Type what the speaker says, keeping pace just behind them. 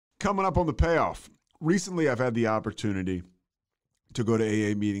Coming up on the payoff. Recently, I've had the opportunity to go to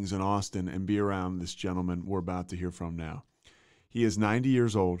AA meetings in Austin and be around this gentleman we're about to hear from now. He is 90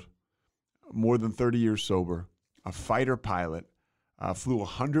 years old, more than 30 years sober, a fighter pilot, flew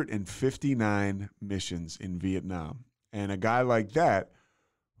 159 missions in Vietnam. And a guy like that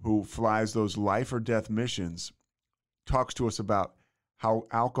who flies those life or death missions talks to us about how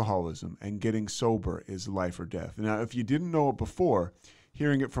alcoholism and getting sober is life or death. Now, if you didn't know it before,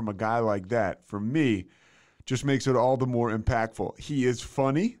 hearing it from a guy like that, for me, just makes it all the more impactful. He is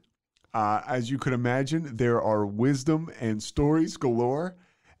funny. As you could imagine, there are wisdom and stories galore.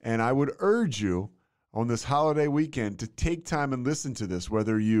 And I would urge you on this holiday weekend to take time and listen to this,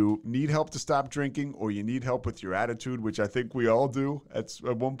 whether you need help to stop drinking or you need help with your attitude, which I think we all do at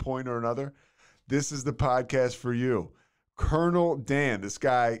one point or another. This is the podcast for you. Colonel Dan, this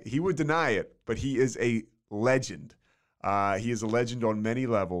guy, he would deny it, but he is a legend. He is a legend on many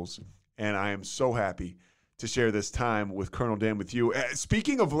levels, and I am so happy to share this time with Colonel Dan with you.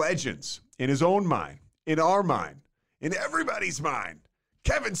 Speaking of legends, in his own mind, in our mind, in everybody's mind,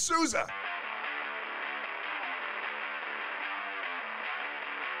 Kevin Souza.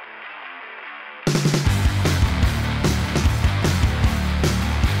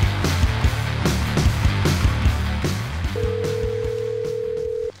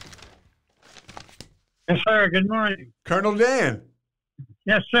 Yes, sir. Good morning. Colonel Dan.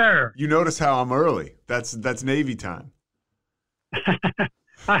 Yes, sir. You notice how I'm early. That's Navy time.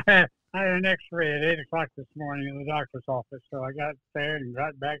 I had an X-ray at 8 o'clock this morning in the doctor's office, so I got there and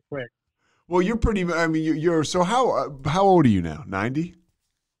got back quick. Well, you're pretty. I mean, you're. So how old are you now? 90.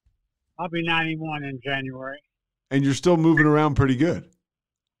 I'll be 91 in January. And you're still moving around pretty good.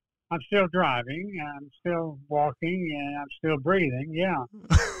 I'm still driving. I'm still walking, and I'm still breathing. Yeah.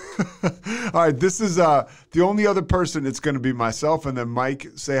 All right. This is the only other person. It's going to be myself and then Mike.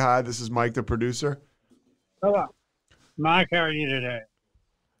 Say hi. This is Mike, the producer. Hello, Mike. How are you today?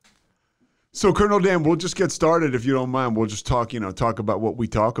 So, Colonel Dan, we'll just get started if you don't mind. We'll just talk about what we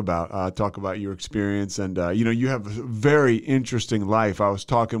talk about. Talk about your experience, and you have a very interesting life. I was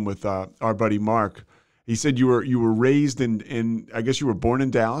talking with our buddy Mark. He said you were raised in I guess you were born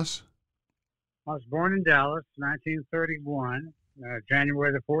in Dallas. I was born in Dallas, 1931,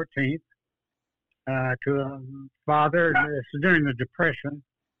 January the 14th, to a father. This was during the Depression.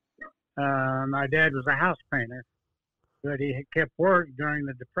 My dad was a house painter, but he kept work during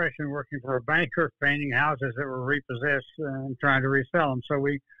the Depression, working for a banker, painting houses that were repossessed and trying to resell them. So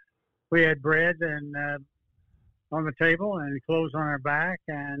we had bread and on the table and clothes on our back,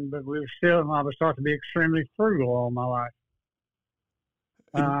 but I was taught to be extremely frugal all my life.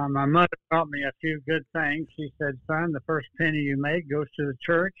 My mother taught me a few good things. She said, son, the first penny you make goes to the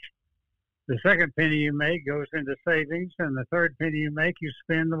church. The second penny you make goes into savings. And the third penny you make, you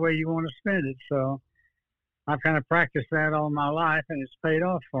spend the way you want to spend it. So I've kind of practiced that all my life, and it's paid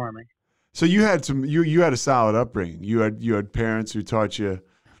off for me. So you had you had a solid upbringing. You had parents who taught you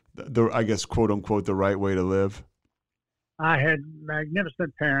I guess, quote unquote, the right way to live. I had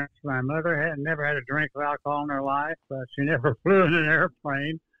magnificent parents. My mother never had a drink of alcohol in her life. She never flew in an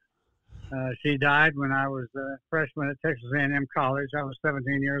airplane. She died when I was a freshman at Texas A&M College. I was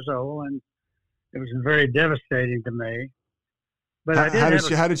 17 years old, and it was very devastating to me. But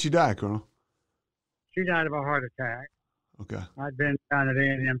how did she die, Colonel? She died of a heart attack. Okay. I'd been down at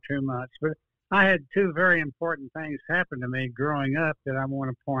A&M 2 months. But I had two very important things happen to me growing up that I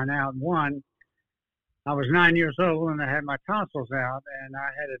want to point out. One, I was 9 years old and I had my tonsils out, and I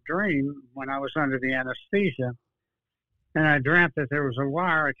had a dream when I was under the anesthesia. And I dreamt that there was a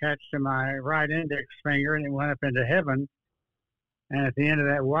wire attached to my right index finger, and it went up into heaven. And at the end of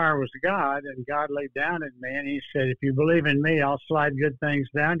that wire was God, and God laid down at me, and he said, if you believe in me, I'll slide good things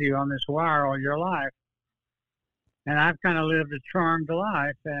down to you on this wire all your life. And I've kind of lived a charmed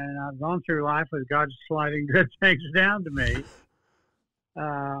life, and I've gone through life with God sliding good things down to me.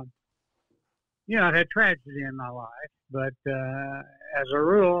 I've had tragedy in my life, but as a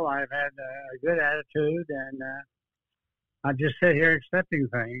rule, I've had a good attitude, and I just sit here accepting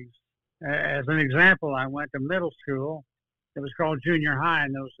things. As an example, I went to middle school. It was called junior high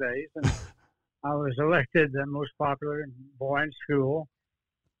in those days, and I was elected the most popular boy in school.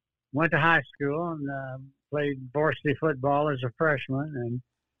 Went to high school and played varsity football as a freshman, and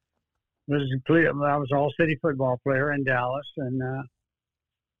I was all-city football player in Dallas, and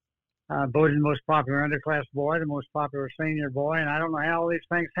voted the most popular underclass boy, the most popular senior boy, and I don't know how all these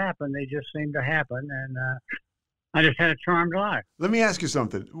things happen. They just seem to happen, and I just had a charmed life. Let me ask you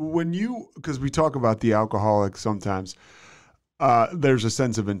something. Because we talk about the alcoholic sometimes, there's a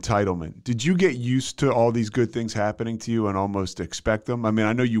sense of entitlement. Did you get used to all these good things happening to you and almost expect them? I mean,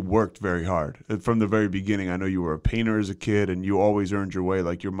 I know you worked very hard from the very beginning. I know you were a painter as a kid and you always earned your way,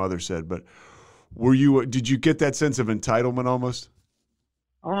 like your mother said, but did you get that sense of entitlement almost?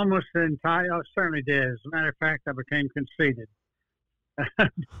 Almost entitled. I certainly did. As a matter of fact, I became conceited,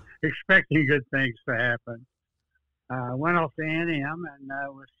 expecting good things to happen. I went off to A&M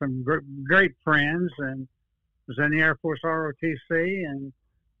and with some great friends, and was in the Air Force ROTC. And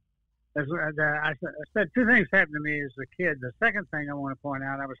I said, two things happened to me as a kid. The second thing I want to point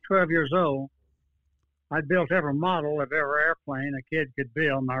out, I was 12 years old. I'd built every model of every airplane a kid could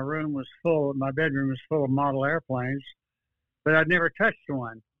build. My bedroom was full of model airplanes, but I'd never touched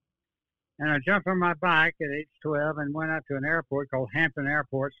one. And I jumped on my bike at age 12 and went out to an airport called Hampton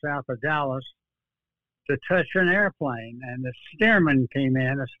Airport, south of Dallas, to touch an airplane. And the Stearman came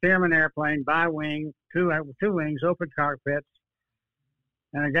in, a Stearman airplane, bi-wing, two wings, open cockpits.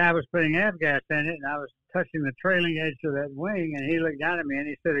 And a guy was putting avgas in it, and I was touching the trailing edge of that wing, and he looked down at me and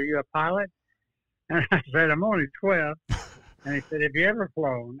he said, "Are you a pilot?" And I said, "I'm only 12. And he said, "Have you ever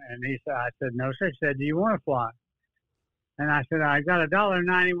flown?" And I said, "No, sir." He said, "Do you want to fly?" And I said, "I got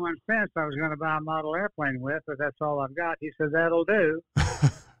 $1.91 I was going to buy a model airplane with, but that's all I've got." He said, "That'll do."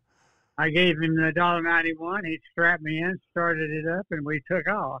 I gave him the $1.91. He strapped me in, started it up, and we took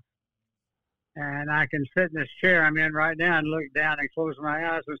off. And I can sit in this chair I'm in right now and look down and close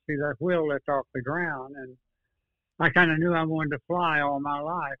my eyes and see that wheel lift off the ground. And I kind of knew I wanted to fly all my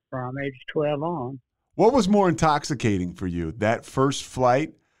life from age 12 on. What was more intoxicating for you, that first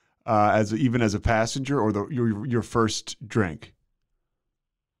flight, even as a passenger, or your first drink?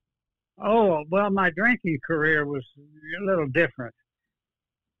 Oh, well, my drinking career was a little different.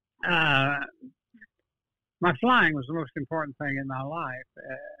 My flying was the most important thing in my life.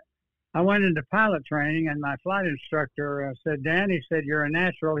 I went into pilot training, and my flight instructor said, "Dan," he said, "you're a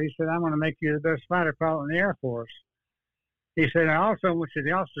natural." He said, "I'm going to make you the best fighter pilot in the Air Force." He said, "I also went to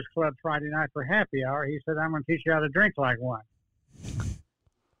the Officers Club Friday night for happy hour." He said, "I'm going to teach you how to drink like one."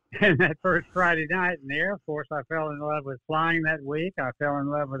 And that first Friday night in the Air Force, I fell in love with flying that week. I fell in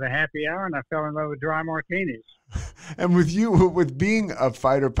love with a happy hour, and I fell in love with dry martinis. And with being a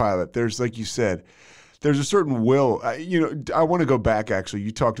fighter pilot, there's, like you said, there's a certain will. I want to go back, actually.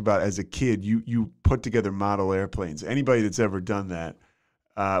 You talked about as a kid, you put together model airplanes. Anybody that's ever done that,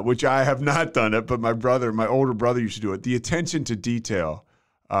 which I have not done it, but my older brother used to do it. The attention to detail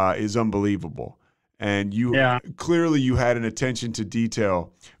is unbelievable. And clearly you had an attention to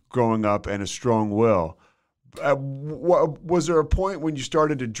detail growing up and a strong will. Was there a point when you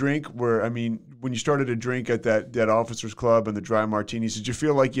started to drink when you started to drink at that officers club and the dry martinis, did you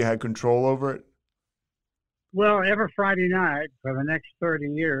feel like you had control over it? Well, every Friday night for the next 30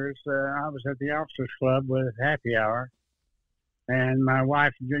 years, I was at the officers club with happy hour. And my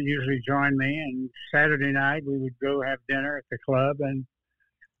wife usually joined me, and Saturday night we would go have dinner at the club, and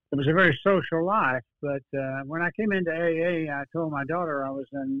it was a very social life. But when I came into AA, I told my daughter I was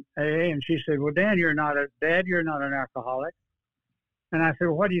in AA, and she said, "Well, Dad, you're not an alcoholic." And I said,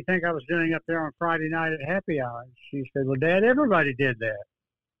 "Well, what do you think I was doing up there on Friday night at happy hour?" She said, "Well, Dad, everybody did that."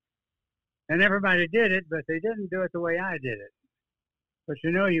 And everybody did it, but they didn't do it the way I did it. But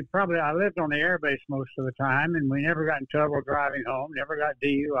I lived on the airbase most of the time, and we never got in trouble driving home, never got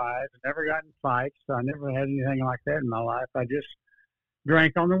DUIs, never got in fights. So I never had anything like that in my life. I just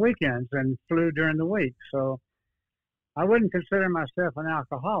drank on the weekends and flew during the week. So I wouldn't consider myself an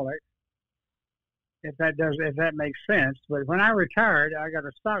alcoholic, if that makes sense. But when I retired, I got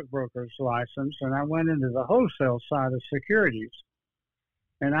a stockbroker's license, and I went into the wholesale side of securities.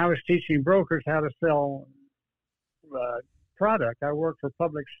 And I was teaching brokers how to sell product. I worked for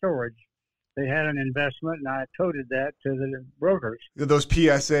Public Storage. They had an investment, and I toted that to the brokers. Those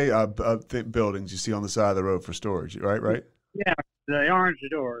PSA buildings you see on the side of the road for storage, right? Yeah, the orange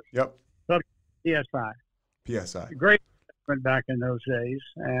doors. Yep. PSI. Great investment back in those days.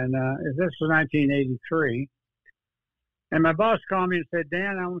 And this was 1983. And my boss called me and said,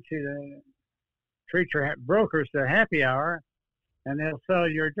 "Dan, I want you to treat your brokers to happy hour, and they'll sell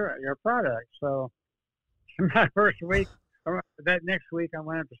your product." So my first week, that next week, I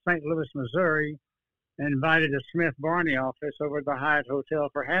went up to St. Louis, Missouri, and invited a Smith Barney office over at the Hyatt Hotel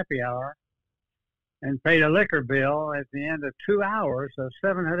for happy hour, and paid a liquor bill at the end of 2 hours of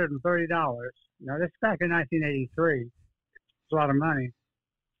 $730. Now, that's back in 1983. It's a lot of money.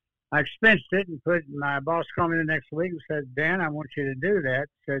 I expensed it and my boss called me the next week and said, "Dan, I want you to do that."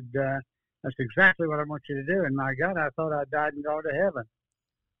 Said, "That's exactly what I want you to do." And my God, I thought I died and gone to heaven.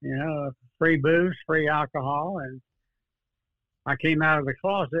 Free booze, free alcohol. And I came out of the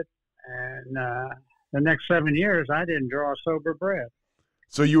closet, and the next 7 years, I didn't draw a sober breath.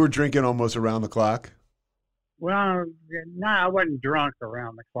 So you were drinking almost around the clock? Well, no, I wasn't drunk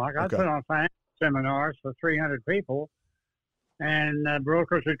around the clock. I'd Okay. put on financial seminars for 300 people, and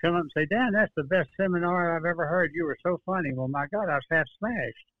brokers would come up and say, Dan, that's the best seminar I've ever heard. You were so funny. Well, my God, I was half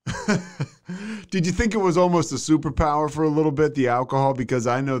smashed. Did you think it was almost a superpower for a little bit, the alcohol? Because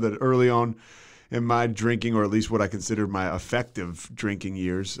I know that early on in my drinking, or at least what I considered my effective drinking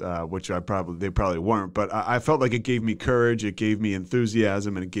years, which they probably weren't, but I felt like it gave me courage, it gave me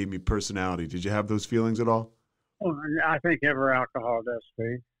enthusiasm, and it gave me personality. Did you have those feelings at all? Well, I think every alcohol does,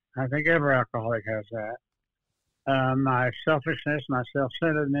 Steve. I think every alcoholic has that. My selfishness, my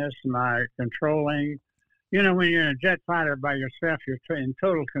self-centeredness, my controlling. You know, when you're in a jet fighter by yourself, you're in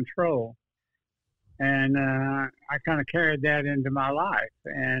total control. And I kind of carried that into my life,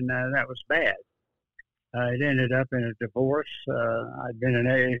 and that was bad. It ended up in a divorce. I'd been in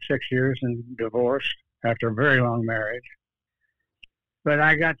AA 6 years and divorced after a very long marriage. But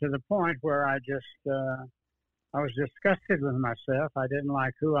I got to the point where I was disgusted with myself. I didn't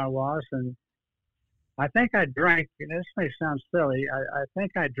like who I was, and I think I drank, and this may sound silly, I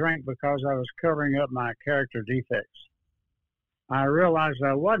think I drank because I was covering up my character defects. I realized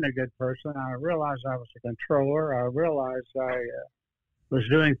I wasn't a good person. I realized I was a controller. I realized I was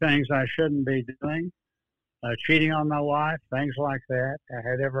doing things I shouldn't be doing, cheating on my wife, things like that. I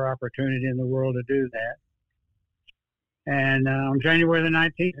had every opportunity in the world to do that. And on January the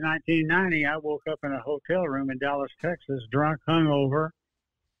 19th, 1990, I woke up in a hotel room in Dallas, Texas, drunk, hungover,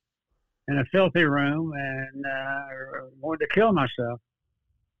 in a filthy room, and wanted to kill myself.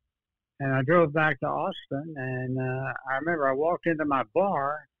 And I drove back to Austin, and I remember I walked into my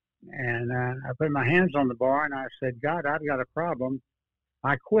bar, and I put my hands on the bar, and I said, God, I've got a problem.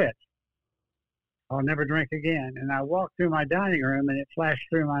 I quit. I'll never drink again. And I walked through my dining room, and it flashed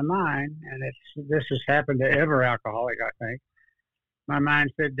through my mind, and this has happened to every alcoholic, I think. My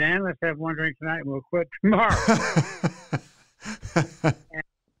mind said, Dan, let's have one drink tonight, and we'll quit tomorrow. And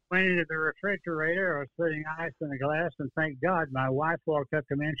went into the refrigerator. I was putting ice in a glass, and thank God, my wife walked up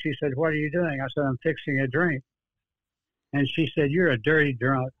to me, and she said, what are you doing? I said, I'm fixing a drink. And she said, you're a dirty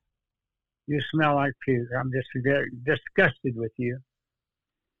drunk. You smell like puke. I'm just disgusted with you.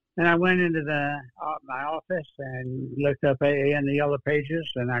 And I went into my office and looked up AA in the yellow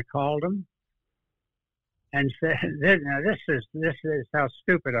pages, and I called them and said, this is how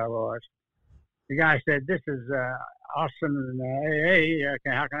stupid I was. The guy said, this is Austin AA.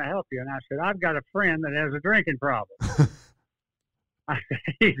 Okay, how can I help you? And I said, I've got a friend that has a drinking problem. I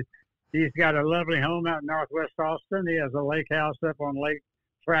said, he's got a lovely home out in northwest Austin. He has a lake house up on Lake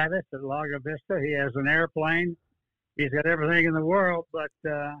Travis at Lago Vista. He has an airplane. He's got everything in the world, but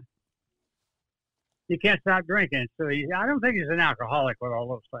he can't stop drinking. So I don't think he's an alcoholic with all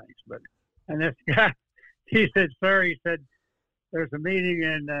those things. And this guy, he said, sir, he said, there's a meeting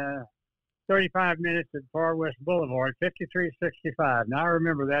in 35 minutes at Far West Boulevard, 5365. Now, I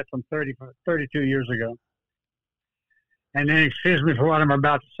remember that from 32 years ago. And then, excuse me for what I'm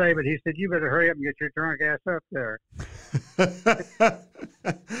about to say, but he said, you better hurry up and get your drunk ass up there.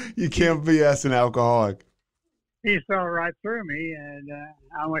 You can't BS an alcoholic. He saw right through me, and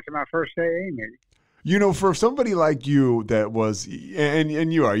I went to my first AA meeting. You know, for somebody like you that was,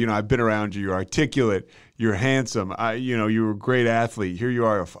 and you are, I've been around you, you're articulate, you're handsome, you were a great athlete. Here you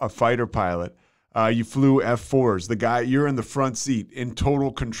are, a fighter pilot. You flew F-4s. You're in the front seat in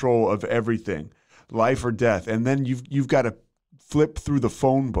total control of everything, life or death. And then you've got to flip through the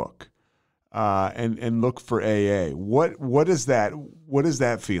phone book and look for AA. What is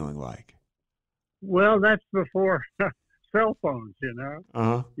that feeling like? Well, that's before cell phones,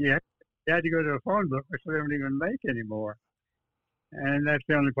 Uh-huh. Yeah, you had to go to a phone book, which they don't even make anymore. And that's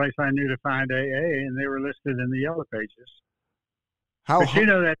the only place I knew to find AA, and they were listed in the yellow pages. But you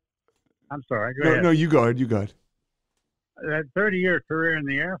know that, I'm sorry, go ahead. No, you go ahead, That 30-year career in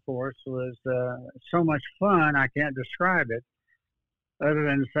the Air Force was so much fun, I can't describe it, other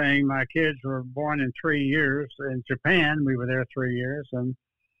than saying my kids were born in 3 years. In Japan, we were there 3 years, and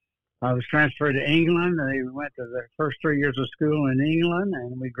I was transferred to England. They went to the first 3 years of school in England,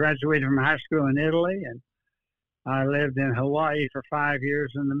 and we graduated from high school in Italy. And I lived in Hawaii for 5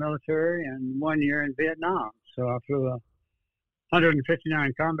 years in the military and 1 year in Vietnam. So I flew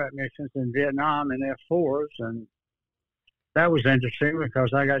 159 combat missions in Vietnam in F-4s, and that was interesting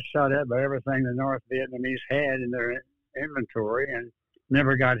because I got shot at by everything the North Vietnamese had in their inventory and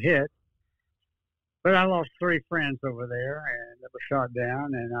never got hit. But I lost 3 friends over there, and that were shot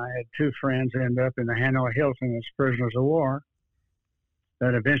down, and I had 2 friends end up in the Hanoi Hilton as prisoners of war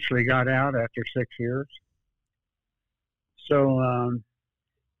that eventually got out after 6 years. So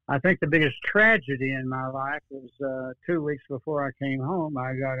I think the biggest tragedy in my life was 2 weeks before I came home.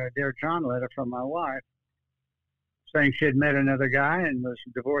 I got a Dear John letter from my wife saying she had met another guy and was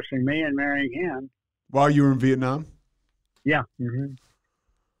divorcing me and marrying him. While you were in Vietnam? Yeah. Mm-hmm.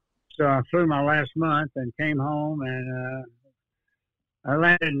 So I flew my last month and came home, and I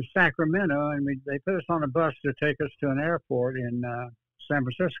landed in Sacramento, and they put us on a bus to take us to an airport in San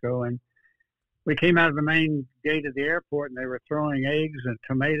Francisco. And we came out of the main gate of the airport, and they were throwing eggs and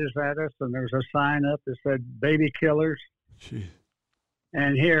tomatoes at us, and there was a sign up that said "Baby Killers." Jeez.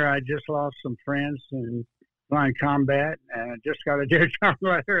 And here I just lost some friends in line combat, and I just got a Dear John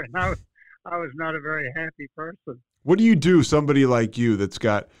letter, and I was not a very happy person. What do you do, somebody like you that's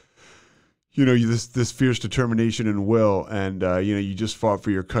got, this fierce determination and will, and you just fought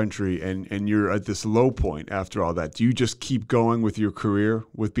for your country, and you're at this low point after all that? Do you just keep going with your career,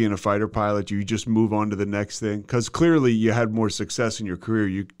 with being a fighter pilot? Do you just move on to the next thing? Because clearly you had more success in your career.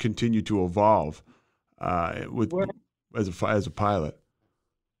 You continue to evolve as a pilot.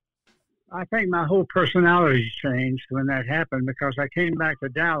 I think my whole personality changed when that happened, because I came back to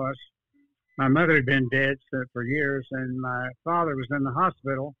Dallas. My mother had been dead for years, and my father was in the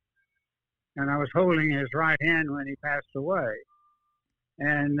hospital, and I was holding his right hand when he passed away.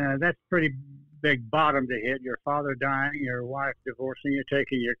 And that's pretty big bottom to hit. Your father dying, your wife divorcing you,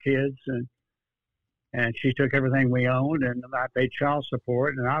 taking your kids, and she took everything we owned, and I paid child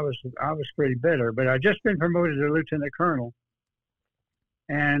support, and I was pretty bitter. But I'd just been promoted to lieutenant colonel,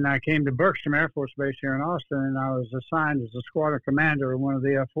 and I came to Bergstrom Air Force Base here in Austin, and I was assigned as a squadron commander of one of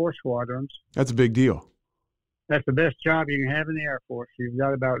the F-4 squadrons. That's a big deal. That's the best job you can have in the Air Force. You've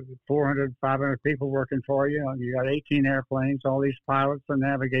got about 400, 500 people working for you. You got 18 airplanes, all these pilots and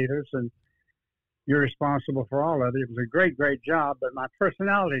navigators, and you're responsible for all of it. It was a great, great job, but my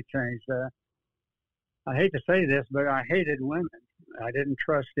personality changed. I hate to say this, but I hated women. I didn't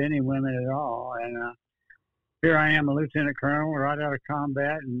trust any women at all, and here I am, a lieutenant colonel, right out of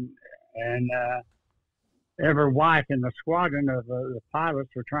combat, and every wife in the squadron of the pilots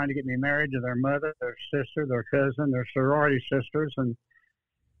were trying to get me married to their mother, their sister, their cousin, their sorority sisters, and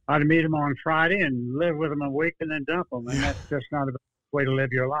I'd meet them on Friday and live with them a week and then dump them, and that's just not a way to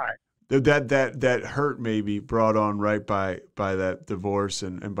live your life. That hurt maybe brought on right by that divorce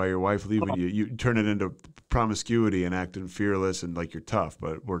and by your wife leaving you. You turn it into promiscuity and acting fearless and like you're tough,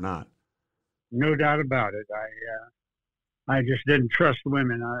 but we're not. No doubt about it. I just didn't trust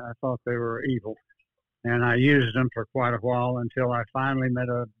women. I thought they were evil, and I used them for quite a while until I finally met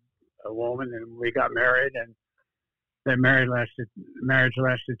a woman, and we got married, and that marriage lasted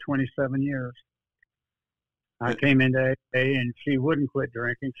 27 years. I came into AA, and she wouldn't quit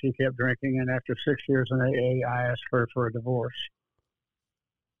drinking. She kept drinking, and after 6 years in AA, I asked her for a divorce.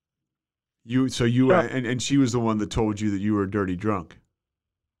 And she was the one that told you that you were a dirty drunk.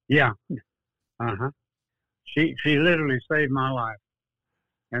 Yeah. Uh-huh. She literally saved my life.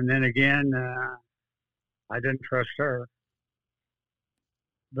 And then again, I didn't trust her.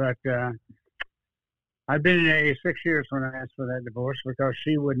 But I've been in AA 6 years when I asked for that divorce, because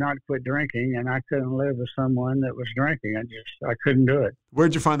she would not quit drinking, and I couldn't live with someone that was drinking. I couldn't do it.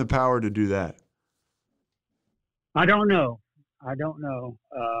 Where'd you find the power to do that? I don't know. I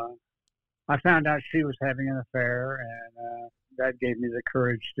found out she was having an affair, and that gave me the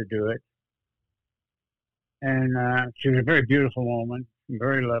courage to do it. And she was a very beautiful woman, a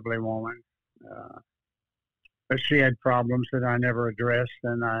very lovely woman. But she had problems that I never addressed.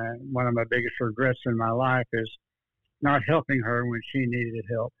 And one of my biggest regrets in my life is not helping her when she needed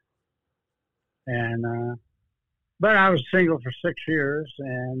help. And but I was single for 6 years.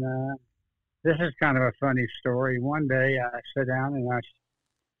 And this is kind of a funny story. One day I sat down and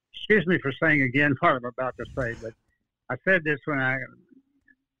excuse me for saying again what I'm about to say, but I said this when I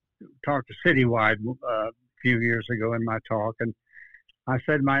talked to Citywide a few years ago in my talk, and I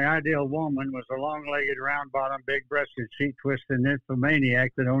said my ideal woman was a long-legged, round-bottomed, big-breasted, sheet-twisting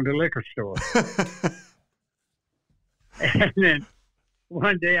nymphomaniac that owned a liquor store. And then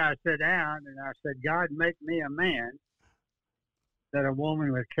one day I sat down and I said, God, make me a man that a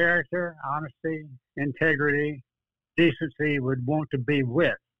woman with character, honesty, integrity, decency would want to be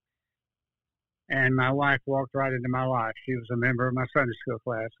with. And my wife walked right into my life. She was a member of my Sunday school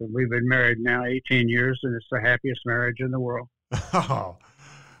class, and we've been married now 18 years, and it's the happiest marriage in the world. Oh,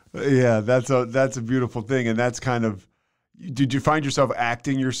 yeah, that's a beautiful thing. And that's kind of, did you find yourself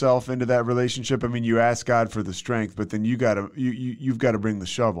acting yourself into that relationship? I mean, you asked God for the strength, but then you've got to bring the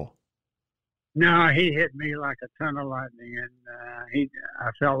shovel. No, he hit me like a ton of lightning, and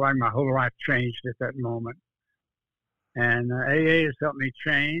I felt like my whole life changed at that moment. And AA has helped me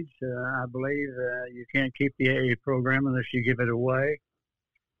change. I believe you can't keep the AA program unless you give it away.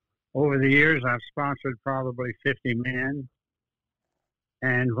 Over the years, I've sponsored probably 50 men.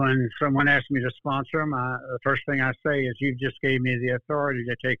 And when someone asks me to sponsor them, the first thing I say is, you just gave me the authority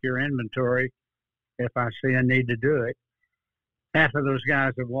to take your inventory if I see a need to do it. Half of those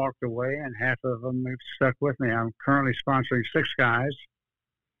guys have walked away, and half of them have stuck with me. I'm currently sponsoring 6 guys.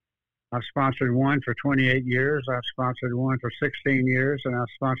 I've sponsored one for 28 years. I've sponsored one for 16 years, and I've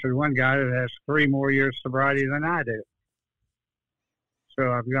sponsored one guy that has 3 more years sobriety than I do.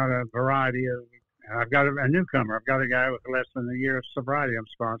 So I've got a variety of. I've got a newcomer. I've got a guy with less than a year of sobriety I'm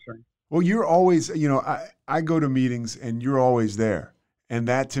sponsoring. Well, you're always, I go to meetings and you're always there. And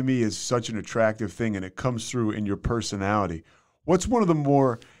that to me is such an attractive thing, and it comes through in your personality. What's one of the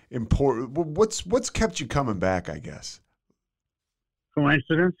more important, what's kept you coming back, I guess?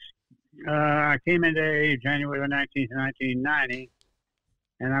 Coincidence? I came into AA January 19th, 1990,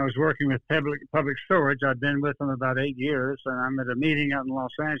 and I was working with public storage. I'd been with them about 8 years, and I'm at a meeting out in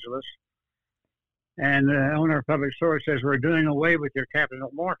Los Angeles. And the owner of public storage says, we're doing away with your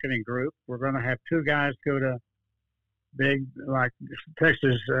capital marketing group. We're going to have 2 guys go to big, like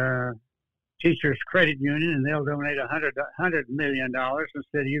Texas Teachers Credit Union, and they'll donate $100 million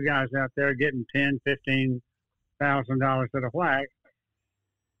instead of you guys out there getting $10,000-$15,000 at a whack.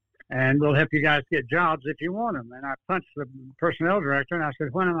 And we'll help you guys get jobs if you want them. And I punched the personnel director, and I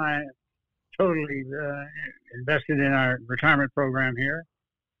said, when am I totally invested in our retirement program here?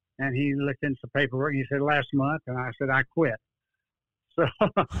 And he looked into some paperwork, and he said, last month. And I said, I quit. So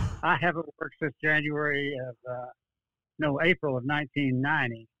I haven't worked since April of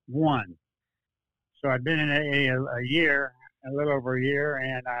 1991. So I've been in AA a year, a little over a year,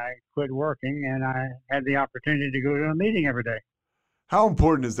 and I quit working, and I had the opportunity to go to a meeting every day. How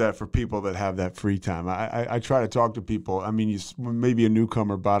important is that for people that have that free time? I try to talk to people. I mean, maybe a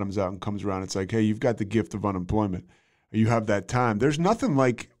newcomer bottoms out and comes around. It's like, hey, you've got the gift of unemployment. You have that time. There's nothing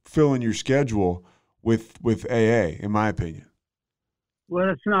like filling your schedule with AA, in my opinion. Well,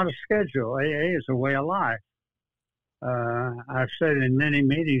 it's not a schedule. AA is a way of life. I've said in many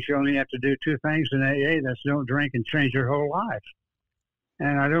meetings, you only have to do 2 things in AA. That's don't drink and change your whole life.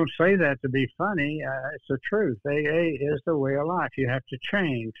 And I don't say that to be funny. It's the truth. AA is the way of life. You have to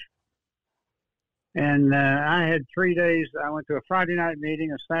change. And I had 3 days. I went to a Friday night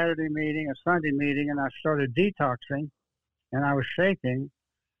meeting, a Saturday meeting, a Sunday meeting, and I started detoxing, and I was shaking.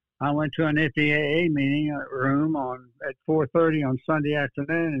 I went to an FDAA meeting room at 4:30 on Sunday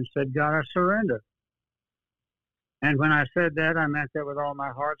afternoon and said, God, I surrender. And when I said that, I meant that with all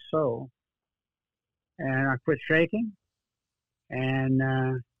my heart, soul. And I quit shaking. And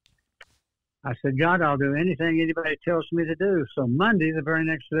I said, God, I'll do anything anybody tells me to do. So Monday, the very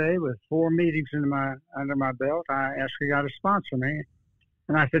next day, with 4 meetings under my belt, I asked God to sponsor me.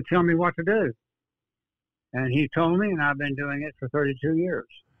 And I said, tell me what to do. And he told me, and I've been doing it for 32 years.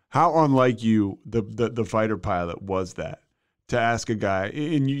 How unlike you, the fighter pilot, was that? To ask a guy,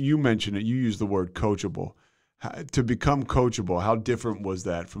 and you mentioned it, you used the word coachable. To become coachable, how different was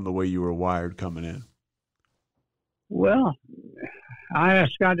that from the way you were wired coming in? Well, I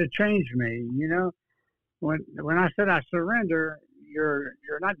asked God to change me. When I said I surrender, you're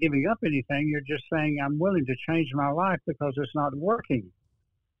not giving up anything. You're just saying I'm willing to change my life because it's not working.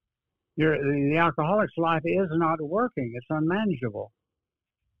 The alcoholic's life is not working. It's unmanageable.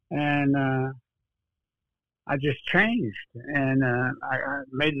 And I just changed. And I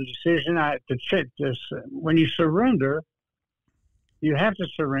made the decision to check this. When you surrender, you have to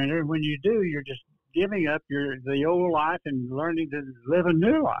surrender. And when you do, you're just giving up the old life and learning to live a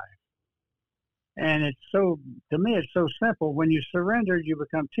new life. And to me, it's so simple. When you surrender, you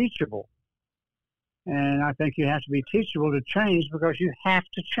become teachable. And I think you have to be teachable to change because you have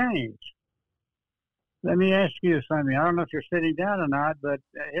to change. Let me ask you something. I don't know if you're sitting down or not, but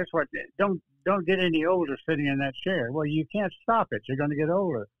here's what, don't get any older sitting in that chair. Well, you can't stop it. You're going to get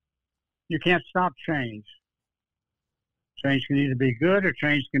older. You can't stop change. Change can either be good or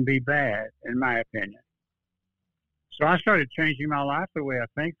change can be bad, in my opinion. So I started changing my life, the way I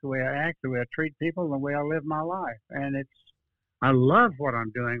think, the way I act, the way I treat people, the way I live my life. And I love what I'm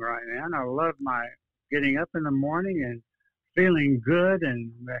doing right now. And I love my getting up in the morning and feeling good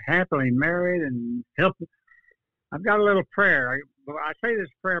and happily married and helping. I've got a little prayer. I say this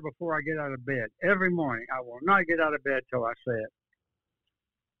prayer before I get out of bed. Every morning, I will not get out of bed till I say it.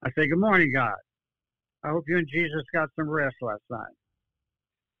 I say, good morning, God. I hope you and Jesus got some rest last night.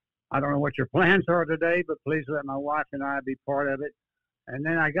 I don't know what your plans are today, but please let my wife and I be part of it. And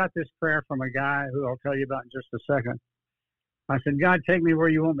then I got this prayer from a guy who I'll tell you about in just a second. I said, God, take me where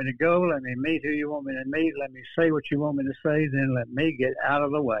you want me to go. Let me meet who you want me to meet. Let me say what you want me to say. Then let me get out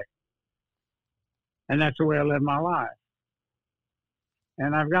of the way. And that's the way I live my life.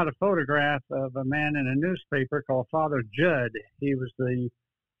 And I've got a photograph of a man in a newspaper called Father Judd. He was the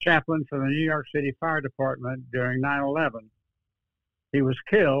chaplain for the New York City Fire Department during 9/11. He was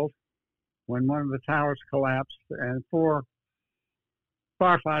killed when one of the towers collapsed, and 4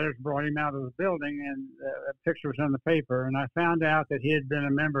 firefighters brought him out of the building, and a picture was in the paper. And I found out that he had been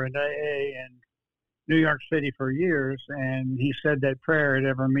a member in AA in New York City for years, and he said that prayer at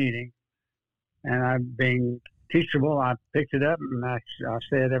every meeting. And I'm being teachable. I picked it up and I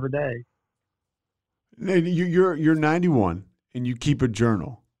say it every day. You're 91 and you keep a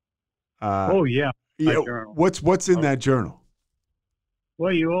journal. Oh yeah, journal. What's in that journal?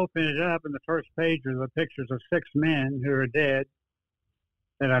 Well, you open it up, and the first page are the pictures of 6 men who are dead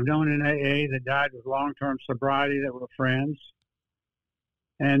that I've known in AA that died with long-term sobriety that were friends.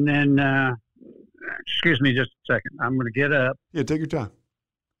 And then, excuse me just a second. I'm going to get up. Yeah, take your time.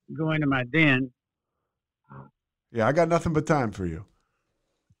 Go into my den. Yeah, I got nothing but time for you.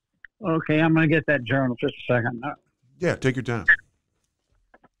 Okay, I'm going to get that journal just a second. Yeah, take your time.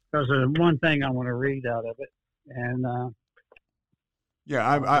 Because there's one thing I want to read out of it, and yeah,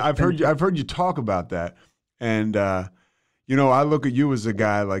 I've heard you talk about that, and I look at you as a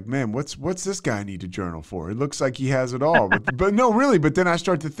guy like, man, what's this guy need to journal for? It looks like he has it all, but no, really. But then I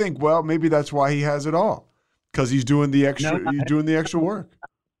start to think, well, maybe that's why he has it all, because he's doing the extra. He's doing the extra work.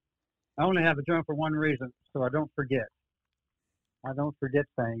 I only have a journal for one reason, so I don't forget. I don't forget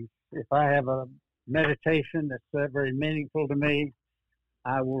things. If I have a meditation that's very meaningful to me,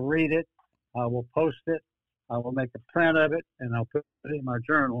 I will read it, I will post it, I will make a print of it, and I'll put it in my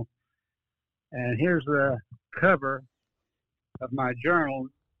journal. And here's the cover of my journal,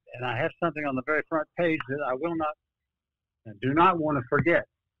 and I have something on the very front page that I will not and do not want to forget.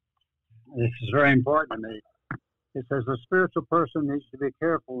 This is very important to me. It says a spiritual person needs to be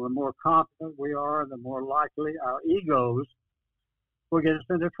careful. The more confident we are, the more likely our egos will get us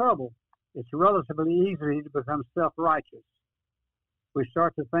into trouble. It's relatively easy to become self-righteous. We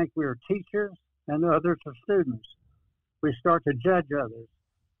start to think we are teachers and others are students. We start to judge others.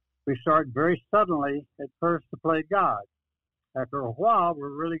 We start very suddenly at first to play God. After a while, we're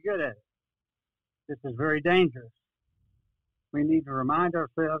really good at it. This is very dangerous. We need to remind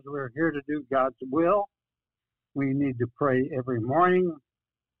ourselves we're here to do God's will. We need to pray every morning.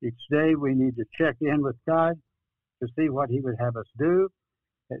 Each day we need to check in with God to see what He would have us do.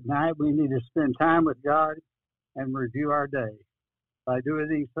 At night we need to spend time with God and review our day. By doing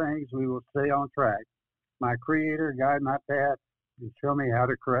these things, we will stay on track. My Creator guide my path and show me how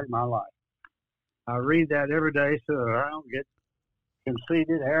to correct my life. I read that every day so that I don't get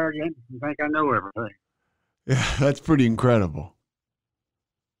conceited, arrogant, and think I know everything. Yeah, that's pretty incredible.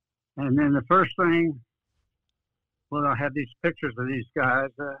 And then the first thing, well, I have these pictures of these guys.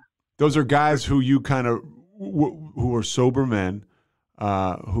 Those are guys who you kind of, who are sober men,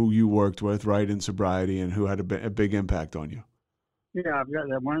 who you worked with, right, in sobriety, and who had a big impact on you. Yeah, I've got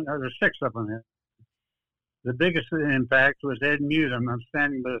that one. There's 6 of them here. The biggest impact was Ed Mutum. I'm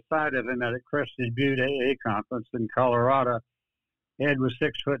standing by the side of him at a Crested Butte AA conference in Colorado. Ed was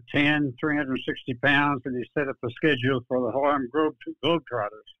 6'10", 360 pounds, and he set up the schedule for the Harlem Globetrotters.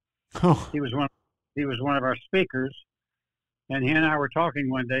 Oh. He was one of our speakers, and he and I were talking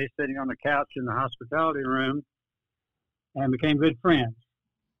one day, sitting on the couch in the hospitality room, and became good friends.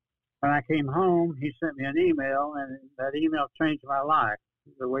 When I came home, he sent me an email, and that email changed my life,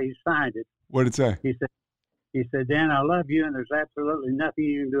 the way he signed it. What did it say? He said, Dan, I love you, and there's absolutely nothing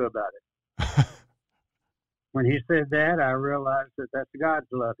you can do about it. When he said that, I realized that that's God's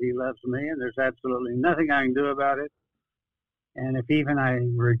love. He loves me, and there's absolutely nothing I can do about it. And if even I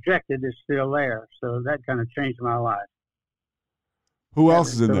reject it, it's still there. So that kind of changed my life. Who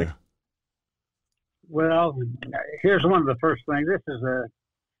else is in there? Well, here's one of the first things. This is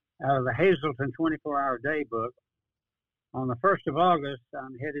out of the Hazleton 24-Hour Day book. On the 1st of August,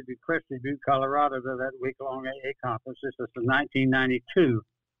 I'm headed to Crested Butte, Colorado, to that week-long AA conference. This is in 1992.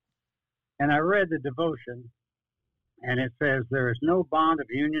 And I read the devotion, and it says, there is no bond of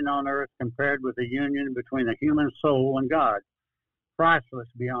union on earth compared with the union between a human soul and God. Priceless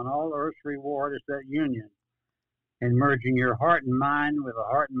beyond all earth's reward is that union. In merging your heart and mind with the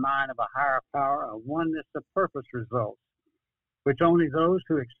heart and mind of a higher power, a oneness of purpose results, which only those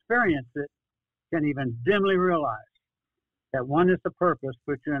who experience it can even dimly realize. That oneness of purpose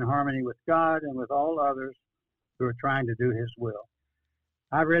puts you in harmony with God and with all others who are trying to do His will.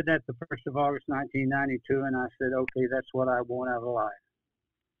 I read that the 1st of August, 1992, and I said, okay, that's what I want out of life.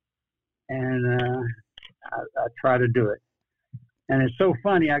 And I try to do it. And it's so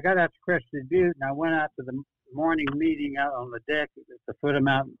funny. I got out to Crested Butte, and I went out to the morning meeting out on the deck at the foot of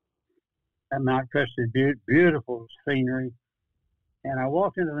Mount Crested Butte. Beautiful scenery. And I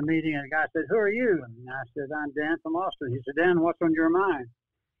walked into the meeting, and the guy said, "Who are you?" And I said, "I'm Dan from Austin." He said, "Dan, what's on your mind?"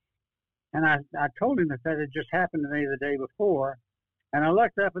 And I told him that had just happened to me the day before. And I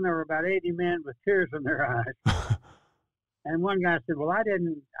looked up, and there were about 80 men with tears in their eyes. And one guy said, "Well, I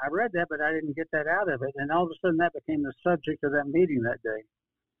read that, but I didn't get that out of it." And all of a sudden, that became the subject of that meeting that day.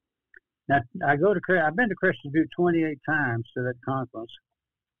 Now, I've been to Christian Butte 28 times to that conference,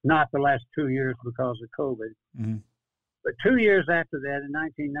 not the last 2 years because of COVID. Mm-hmm. But 2 years after that, in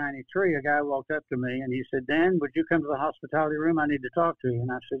 1993, a guy walked up to me and he said, "Dan, would you come to the hospitality room? I need to talk to you."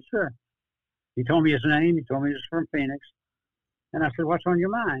 And I said, "Sure." He told me his name. He told me he was from Phoenix. And I said, "What's on your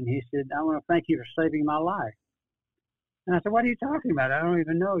mind?" He said, "I want to thank you for saving my life." And I said, "What are you talking about? I don't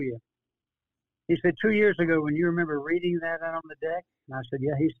even know you." He said, 2 years ago, when you remember reading that out on the deck?" And I said,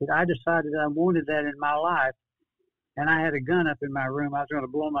 "Yeah." He said, "I decided I wanted that in my life, and I had a gun up in my room. I was going to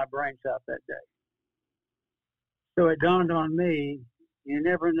blow my brains out that day." So it dawned on me, you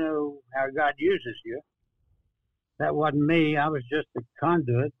never know how God uses you. That wasn't me. I was just a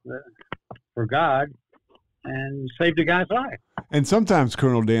conduit for God and saved a guy's life. And sometimes,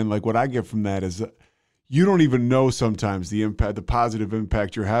 Colonel Dan, like what I get from that is you don't even know sometimes the impact, the positive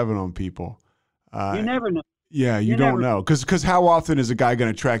impact you're having on people. You never know. Yeah, you don't know. Because how often is a guy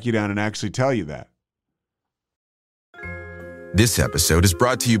going to track you down and actually tell you that? This episode is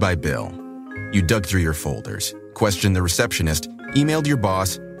brought to you by Bill. You dug through your folders, questioned the receptionist, emailed your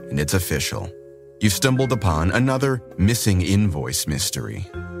boss, and it's official. You've stumbled upon another missing invoice mystery.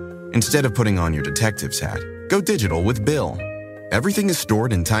 Instead of putting on your detective's hat, go digital with Bill. Everything is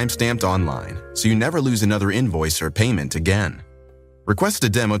stored and timestamped online, so you never lose another invoice or payment again. Request a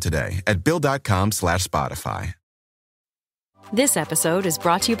demo today at bill.com/Spotify. This episode is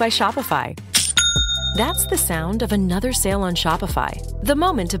brought to you by Shopify. That's the sound of another sale on Shopify. The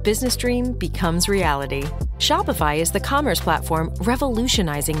moment a business dream becomes reality. Shopify is the commerce platform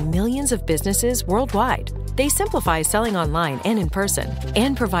revolutionizing millions of businesses worldwide. They simplify selling online and in person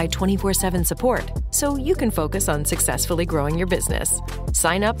and provide 24/7 support so you can focus on successfully growing your business.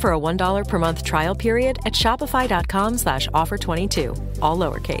 Sign up for a $1 per month trial period at shopify.com/offer22, all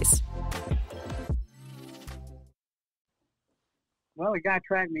lowercase. Well, the guy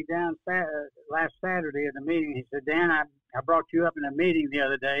tracked me down last Saturday at the meeting. He said, "Dan, I brought you up in a meeting the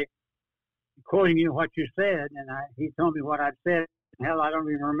other day, quoting you what you said." And he told me what I'd said. Hell, I don't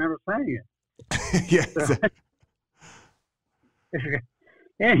even remember saying it. Yes. So,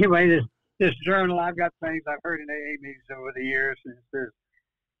 anyway, this journal, I've got things I've heard in AA meetings over the years. And it says,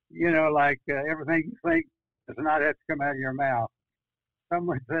 everything you think does not have to come out of your mouth.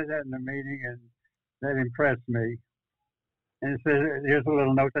 Someone said that in the meeting, and that impressed me. And it says, here's a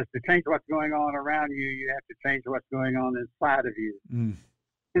little note that to change what's going on around you, you have to change what's going on inside of you. Mm.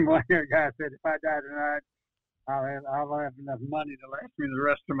 And one guy said, "If I die tonight, I'll have enough money to last me the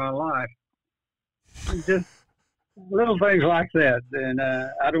rest of my life." And just little things like that. And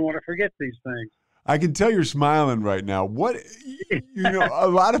I don't want to forget these things. I can tell you're smiling right now. A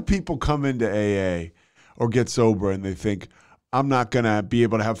lot of people come into AA or get sober and they think, I'm not going to be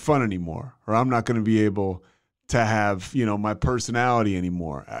able to have fun anymore, or I'm not going to be able to have, my personality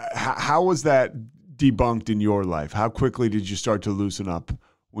anymore. How was that debunked in your life? How quickly did you start to loosen up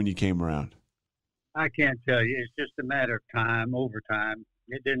when you came around? I can't tell you. It's just a matter of time, over time.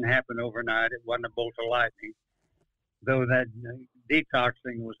 It didn't happen overnight. It wasn't a bolt of lightning. Though that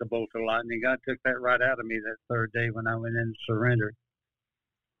detoxing was a bolt of lightning. God took that right out of me that third day when I went in and surrendered.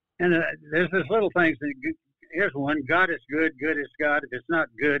 And there's this little things. Here's one. God is good. Good is God. If it's not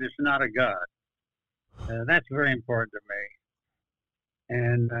good, it's not a God. That's very important to me.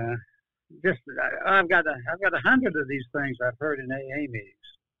 And I've got 100 of these things I've heard in AA meetings.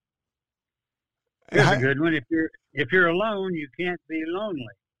 Here's a good one. If you're alone, you can't be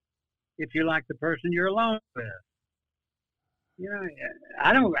lonely. If you like the person you're alone with.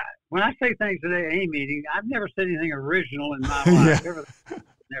 I don't. When I say things at AA meeting, I've never said anything original in my life. Yeah.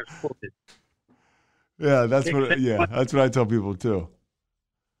 Never quoted. Yeah, that's what I tell people too.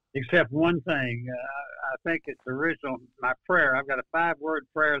 Except one thing. I think it's original. My prayer. I've got a 5-word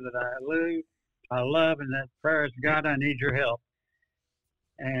prayer that I love, and that prayer is, "God, I need your help."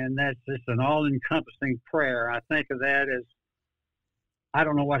 And that's just an all-encompassing prayer. I think of that as, I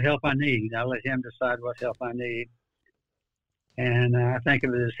don't know what help I need. I let him decide what help I need. And I think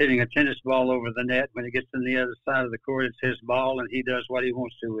of it as hitting a tennis ball over the net. When it gets to the other side of the court, it's his ball, and he does what he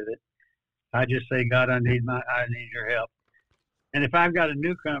wants to with it. I just say, "God, I need your help." And if I've got a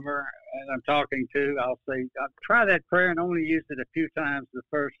newcomer and I'm talking to, I'll say, try that prayer and only use it a few times the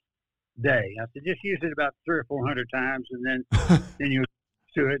first day. I said, just use it about 300 or 400 times, and then you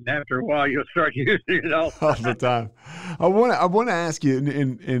to it, and after a while, you'll start using it all all the time. I want to ask you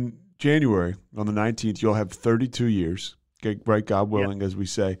in January on the 19th, you'll have 32 years, okay, right? God willing, as we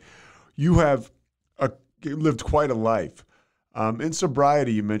say. You have lived quite a life. In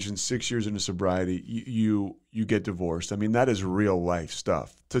sobriety, you mentioned 6 years into sobriety, you get divorced. I mean, that is real life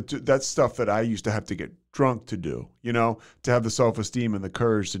stuff. That's stuff that I used to have to get drunk to do, to have the self-esteem and the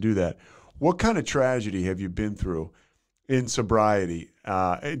courage to do that. What kind of tragedy have you been through in sobriety?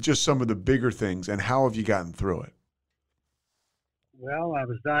 Just some of the bigger things, and how have you gotten through it? Well, I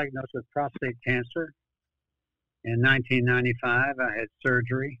was diagnosed with prostate cancer in 1995. I had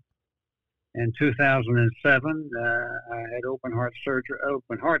surgery. In 2007, I had open heart surgery.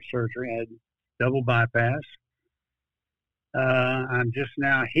 I had double bypass. I'm just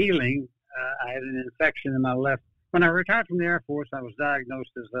now healing. I had an infection in my left. When I retired from the Air Force, I was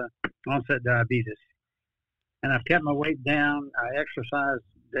diagnosed as onset diabetes, and I've kept my weight down. I exercise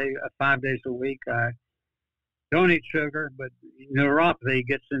 5 days a week. I don't eat sugar, but neuropathy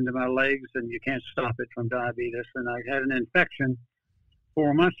gets into my legs, and you can't stop it from diabetes. And I had an infection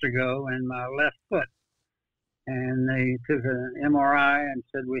 4 months ago in my left foot, and they took an MRI and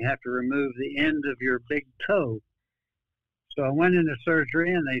said, we have to remove the end of your big toe. So I went into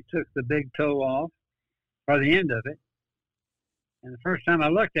surgery, and they took the big toe off, or the end of it. And the first time I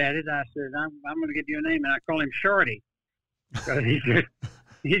looked at it, I said, I'm going to give you a name, and I call him Shorty, because he's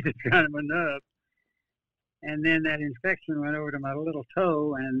just kind of a nub. And then that infection went over to my little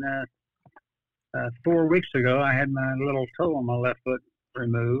toe, and 4 weeks ago, I had my little toe on my left foot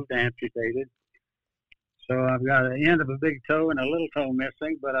removed, amputated. So I've got an end of a big toe and a little toe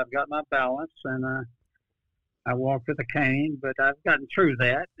missing, but I've got my balance, and I walk with a cane, but I've gotten through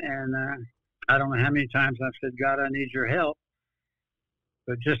that. And I don't know how many times I've said, God, I need your help.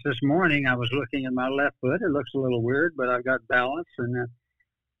 But just this morning, I was looking at my left foot. It looks a little weird, but I've got balance, and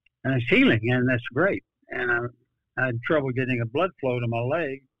it's healing, and that's great. And I had trouble getting a blood flow to my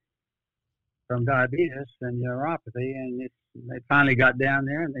leg from diabetes and neuropathy, and they finally got down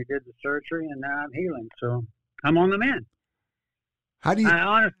there, and they did the surgery, and now I'm healing. So I'm on the mend. How do you?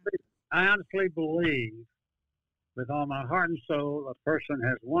 I honestly believe, with all my heart and soul, a person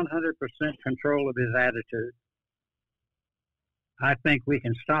has 100% control of his attitude. I think we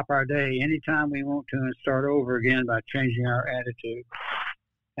can stop our day anytime we want to and start over again by changing our attitude.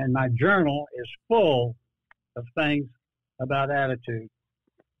 And my journal is full of things about attitude.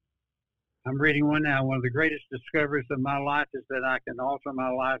 I'm reading one now. One of the greatest discoveries of my life is that I can alter my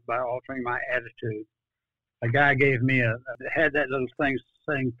life by altering my attitude. A guy gave me had that little thing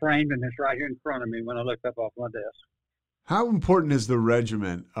framed, and it's right here in front of me when I look up off my desk. How important is the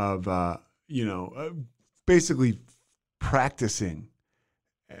regimen of, basically practicing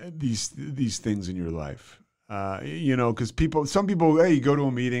these things in your life? Because some people, hey, you go to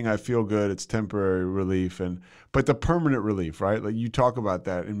a meeting, I feel good, it's temporary relief, but the permanent relief, right? Like you talk about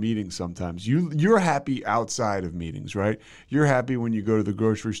that in meetings sometimes. You're happy outside of meetings, right? You're happy when you go to the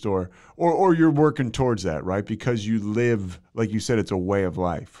grocery store, or you're working towards that, right? Because you live, like you said, it's a way of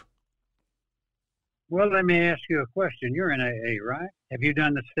life. Well, let me ask you a question. You're in AA, right? Have you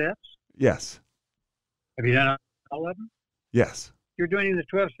done the steps? Yes. Have you done all of them? Yes. You're doing the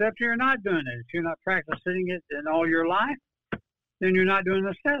 12 steps, you're not doing it. If you're not practicing it in all your life, then you're not doing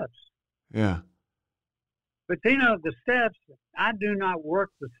the steps. Yeah. But the steps, I do not work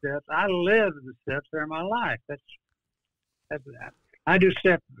the steps. I live the steps. They're my life. That's I do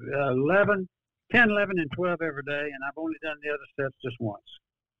step 10, 11, and 12 every day, and I've only done the other steps just once.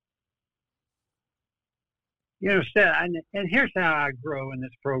 And here's how I grow in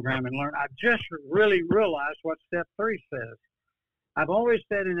this program and learn. I've just really realized what step 3 says. I've always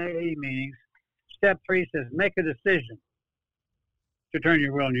said in AA meetings, step 3 says, make a decision to turn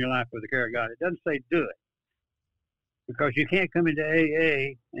your will and your life over the care of God. It doesn't say do it. Because you can't come into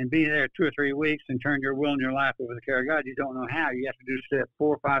AA and be there 2 or 3 weeks and turn your will and your life over the care of God. You don't know how. You have to do step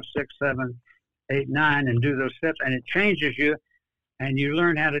 4, 5, 6, 7, 8, 9 and do those steps. And it changes you, and you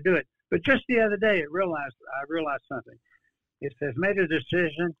learn how to do it. But just the other day, I realized something. It says, made a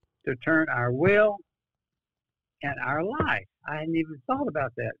decision to turn our will and our life. I hadn't even thought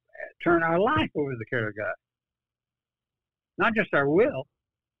about that. Turn our life over to the care of God. Not just our will,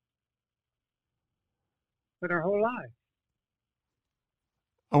 but our whole life.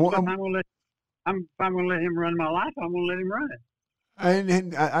 If I'm going to let him run my life, I'm going to let him run it.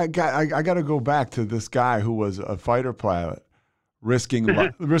 And I got to go back to this guy who was a fighter pilot, risking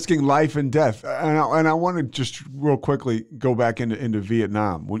life and death. And I want to just real quickly go back into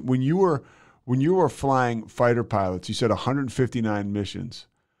Vietnam. When you were flying fighter pilots, you said 159 missions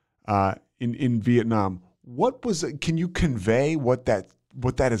in Vietnam. What was it? Can you convey what that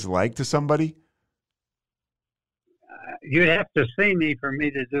what that is like to somebody? You'd have to see me for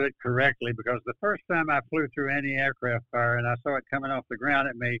me to do it correctly, because the first time I flew through any aircraft fire and I saw it coming off the ground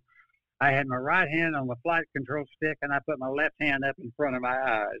at me, I had my right hand on the flight control stick and I put my left hand up in front of my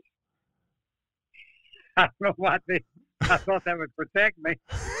eyes. I don't know why I thought that would protect me,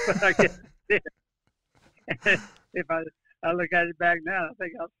 but I guess it did. If I look at it back now, I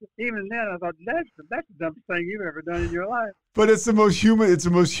think even then I thought that's the dumbest thing you've ever done in your life. But it's the most human. It's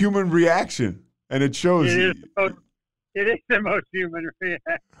the most human reaction, and it shows. It is the most human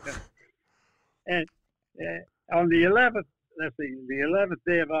reaction. And on the 11th, the 11th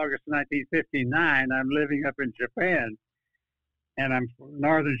day of August, 1959, I'm living up in Japan, and I'm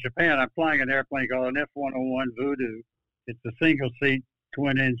northern Japan. I'm flying an airplane called an F-101 Voodoo. It's a single-seat,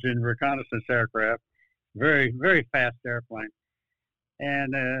 twin-engine reconnaissance aircraft. Very, very fast airplane.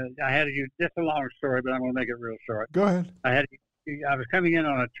 And I had to use, it's a long story, but I'm going to make it real short. Go ahead. I was coming in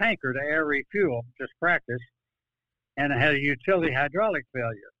on a tanker to air refuel, just practice, and I had a utility hydraulic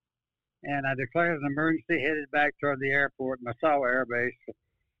failure. And I declared an emergency, headed back toward the airport, Misawa Air Base,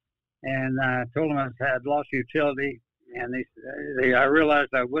 and I told them I'd lost utility. And I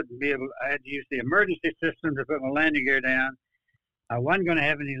realized I wouldn't be able. I had to use the emergency system to put my landing gear down. I wasn't going to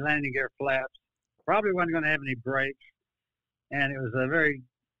have any landing gear flaps. Probably wasn't going to have any brakes, and it was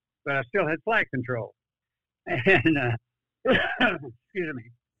but I still had flight control. And excuse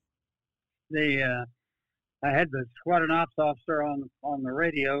me, I had the squadron ops officer on the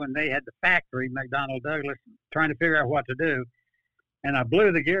radio, and they had the factory, McDonnell Douglas, trying to figure out what to do. And I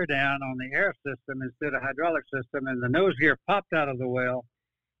blew the gear down on the air system instead of hydraulic system, and the nose gear popped out of the well,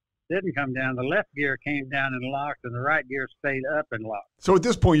 didn't come down. The left gear came down and locked, and the right gear stayed up and locked. So at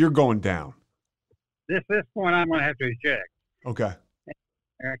this point, you're going down. This point, I'm going to have to eject. Okay.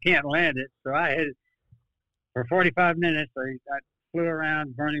 I can't land it, so I had for 45 minutes. I flew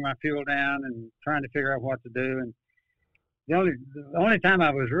around, burning my fuel down and trying to figure out what to do. And the only time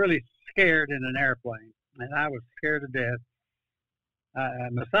I was really scared in an airplane, and I was scared to death.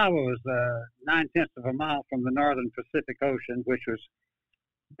 Misawa was 9/10 of a mile from the northern Pacific Ocean, which was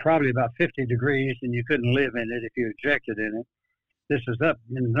probably about 50 degrees, and you couldn't live in it if you ejected in it. This is up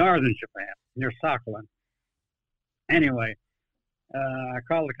in northern Japan, near Sakhalin. Anyway, I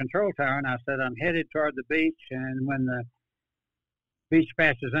called the control tower, and I said, I'm headed toward the beach, and when the beach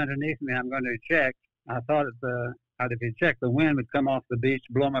passes underneath me, I'm going to eject. I thought I'd eject, the wind would come off the beach,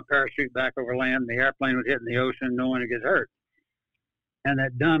 blow my parachute back over land, the airplane would hit in the ocean, no one would get hurt. And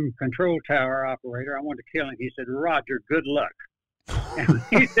that dumb control tower operator, I wanted to kill him. He said, Roger, good luck. And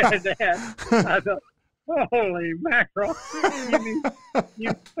when he said that, I thought, holy mackerel,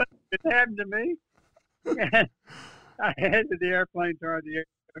 you it happened to me. And I headed the airplane toward the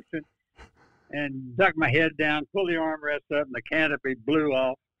ocean and ducked my head down, pulled the armrest up, and the canopy blew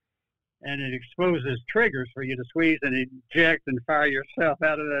off. And it exposes triggers for you to squeeze and eject and fire yourself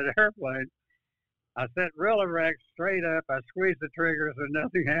out of that airplane. I sat real erect, straight up. I squeezed the triggers and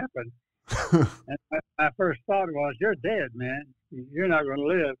nothing happened. And my first thought was, you're dead, man. You're not going to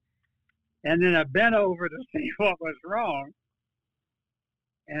live. And then I bent over to see what was wrong.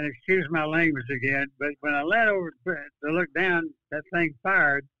 And excuse my language again, but when I leaned over to look down, that thing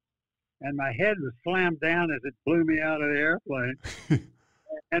fired, and my head was slammed down as it blew me out of the airplane.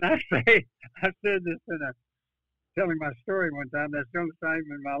 And I said this telling my story one time. That's the only time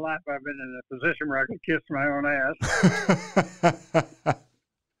in my life I've been in a position where I could kiss my own ass.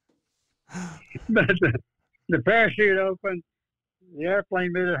 But the parachute opened, the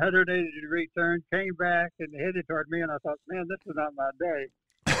airplane made a 180-degree turn, came back and headed toward me, and I thought, man, this is not my day.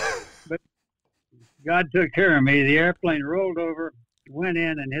 But God took care of me. The airplane rolled over, went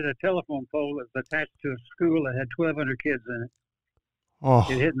in and hit a telephone pole that was attached to a school that had 1,200 kids in it. Oh.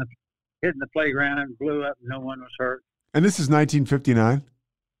 It hit in the playground and blew up. No one was hurt. And this is 1959?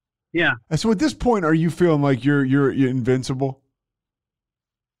 Yeah. And so at this point, are you feeling like you're invincible?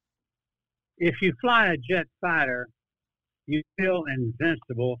 If you fly a jet fighter, you feel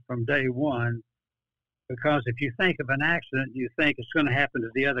invincible from day one, because if you think of an accident, you think it's going to happen to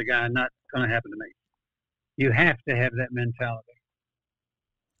the other guy, not going to happen to me. You have to have that mentality.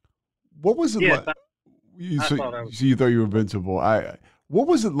 What was it like? So you thought you were invincible. What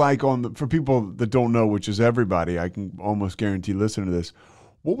was it like for people that don't know, which is everybody, I can almost guarantee listening to this,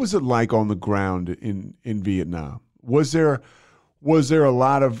 what was it like on the ground in Vietnam? Was there a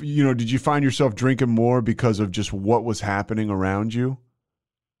lot of, did you find yourself drinking more because of just what was happening around you?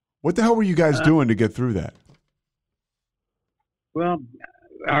 What the hell were you guys doing to get through that? Well,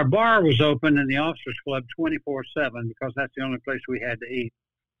 our bar was open in the officers club 24/7 because that's the only place we had to eat.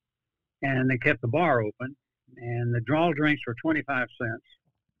 And they kept the bar open. and the draw drinks were 25 cents.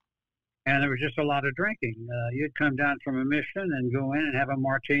 And there was just a lot of drinking. You'd come down from a mission and go in and have a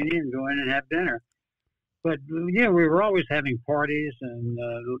martini and go in and have dinner. But, yeah, we were always having parties and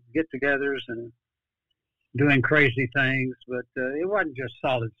get-togethers and doing crazy things. But it wasn't just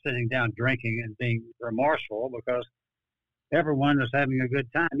solid sitting down drinking and being remorseful, because everyone was having a good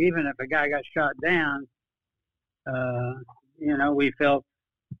time. Even if a guy got shot down, we felt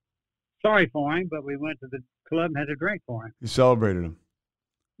sorry for him, but we went to the club and had a drink for him. You celebrated him?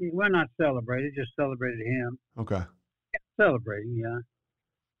 Well, not celebrated, just celebrated him. Okay. Celebrating, yeah.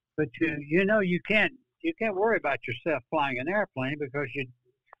 But you can't worry about yourself flying an airplane, because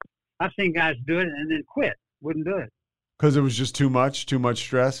I've seen guys do it and then quit, wouldn't do it. Because it was just too much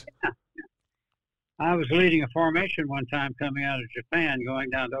stress? Yeah. I was leading a formation one time coming out of Japan, going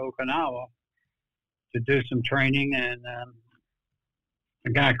down to Okinawa to do some training, and a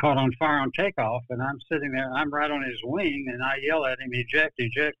guy caught on fire on takeoff, and I'm sitting there, I'm right on his wing, and I yell at him, eject,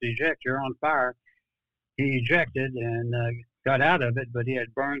 eject, eject, you're on fire. He ejected and got out of it, but he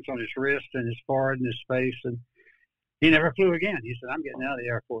had burns on his wrist and his forehead and his face, and he never flew again. He said, I'm getting out of the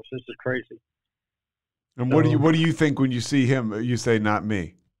Air Force. This is crazy. And what do you think when you see him? You say, not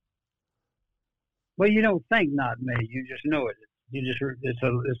me. Well, you don't think not me. You just know it.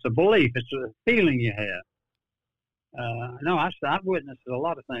 It's a belief. It's a feeling you have. No, I've witnessed a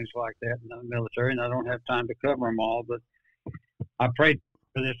lot of things like that in the military, and I don't have time to cover them all. But I prayed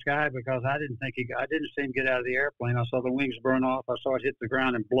for this guy because I didn't see him get out of the airplane. I saw the wings burn off. I saw it hit the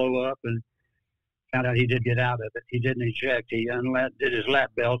ground and blow up, and found out he did get out of it. He didn't eject. He did his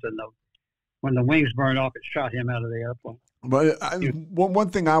lap belt, and when the wings burned off, it shot him out of the airplane. But one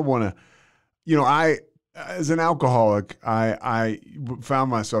thing I want to, as an alcoholic, I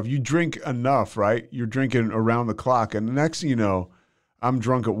found myself, you drink enough, right? You're drinking around the clock, and the next thing you know, I'm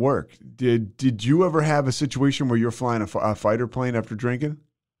drunk at work. Did you ever have a situation where you're flying a fighter plane after drinking?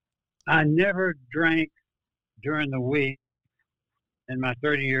 I never drank during the week in my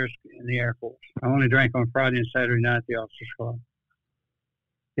 30 years in the Air Force. I only drank on Friday and Saturday night at the officers' club.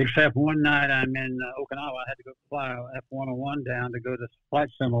 Except one night I'm in Okinawa. I had to go fly F-101 down to go to flight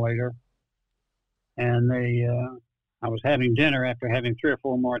simulator. And I was having dinner after having 3 or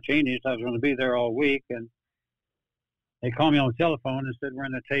 4 martinis. I was going to be there all week. And they called me on the telephone and said, we're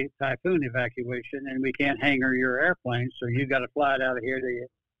in a typhoon evacuation and we can't hangar your airplane. So you got to fly it out of here to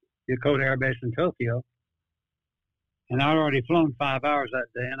Yokota Air Base in Tokyo. And I'd already flown 5 hours that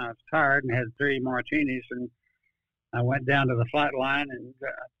day, and I was tired and had 3 martinis. And I went down to the flight line and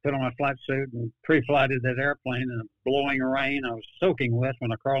put on my flight suit and pre-flighted that airplane in a blowing rain. I was soaking wet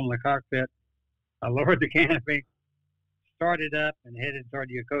when I crawled in the cockpit. I lowered the canopy, started up, and headed toward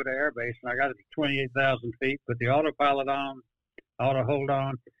Yokota Air Base. And I got it to 28,000 feet, put the autopilot on, auto hold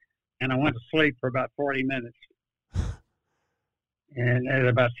on, and I went to sleep for about 40 minutes. And at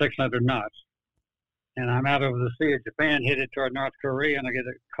about 600 knots. And I'm out over the Sea of Japan, headed toward North Korea, and I get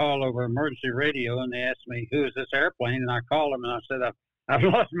a call over emergency radio, and they asked me, who is this airplane? And I called them, and I said, I've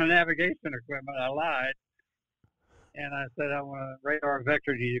lost my navigation equipment. I lied. And I said, I want a radar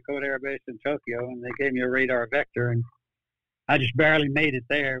vector to Yokota Air Base in Tokyo, and they gave me a radar vector, and I just barely made it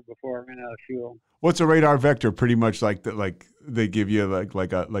there before I ran out of fuel. What's a radar vector? Pretty much like they give you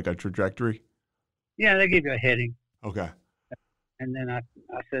like a trajectory? Yeah, they give you a heading. Okay. And then I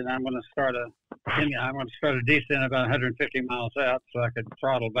said, I'm going to start a descent about 150 miles out so I could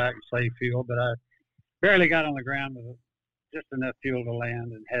throttle back and save fuel. But I barely got on the ground with just enough fuel to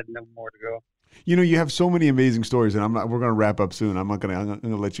land and had no more to go. You have so many amazing stories, and we're going to wrap up soon. I'm going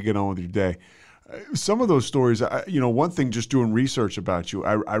to let you get on with your day. Some of those stories, one thing, just doing research about you,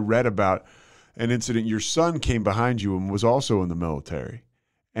 I read about an incident. Your son came behind you and was also in the military,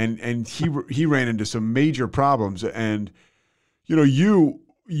 and he ran into some major problems, and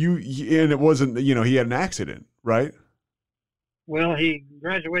and it wasn't, he had an accident, right? Well, he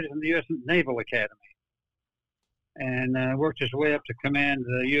graduated from the U.S. Naval Academy and worked his way up to command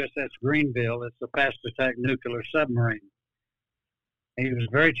the USS Greenville. It's a fast-attack nuclear submarine. He was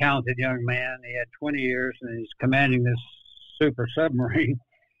a very talented young man. He had 20 years, and he's commanding this super submarine.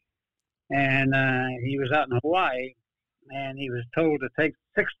 And he was out in Hawaii, and he was told to take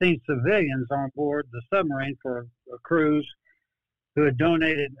 16 civilians on board the submarine for a cruise, who had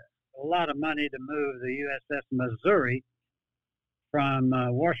donated a lot of money to move the USS Missouri from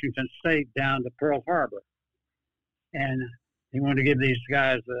Washington State down to Pearl Harbor. And he wanted to give these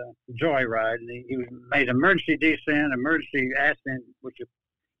guys a joyride. And he made emergency descent, emergency ascent, which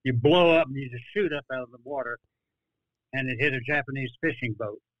you blow up and you just shoot up out of the water. And it hit a Japanese fishing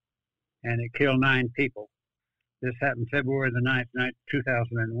boat. And it killed 9 people. This happened February the 9th,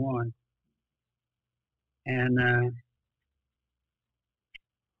 2001. And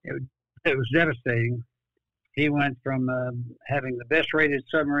it was devastating. He went from having the best rated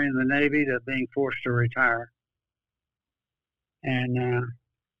submarine in the Navy to being forced to retire. And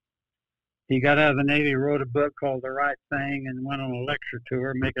he got out of the Navy, wrote a book called The Right Thing, and went on a lecture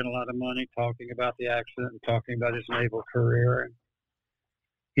tour, making a lot of money, talking about the accident and talking about his naval career. And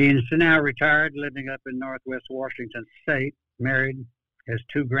he's now retired, living up in Northwest Washington State, married, has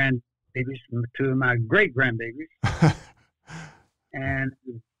 2 grandbabies, 2 of my great-grandbabies.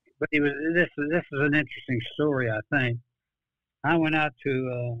 But this is an interesting story, I think. I went out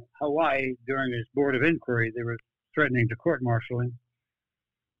to Hawaii during his board of inquiry. They were threatening to court-martial him.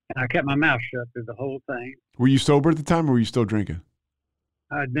 And I kept my mouth shut through the whole thing. Were you sober at the time, or were you still drinking?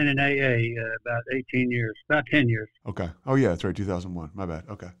 I'd been in AA about 18 years, about 10 years. Okay. Oh, yeah, that's right, 2001. My bad.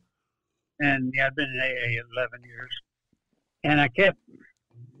 Okay. And yeah, I'd been in AA 11 years. And I kept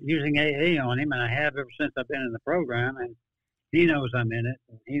using AA on him, and I have ever since I've been in the program. And he knows I'm in it.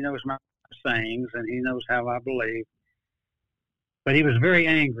 And he knows my sayings, and he knows how I believe. But he was very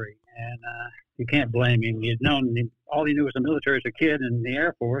angry, and you can't blame him. He had known, all he knew was the military as a kid and the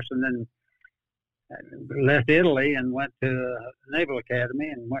Air Force, and then left Italy and went to the Naval Academy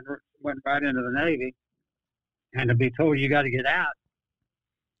and went right into the Navy. And to be told you got to get out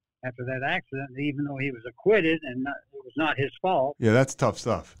after that accident, even though he was acquitted and it was not his fault. Yeah, that's tough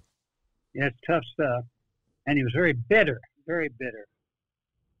stuff. Yeah, it's tough stuff. And he was very bitter, very bitter.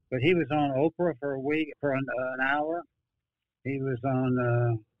 But he was on Oprah for a week, for an hour. He was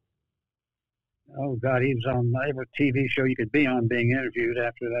on, he was on every TV show you could be on being interviewed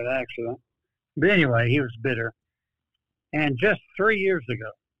after that accident. But anyway, he was bitter. And just 3 years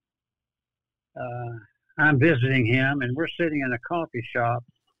ago, I'm visiting him, and we're sitting in a coffee shop.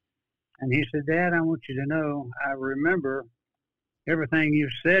 And he said, "Dad, I want you to know, I remember everything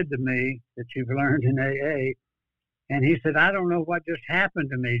you've said to me that you've learned in AA." And he said, "I don't know what just happened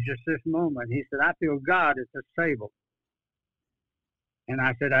to me just this moment." He said, "I feel God is disabled." And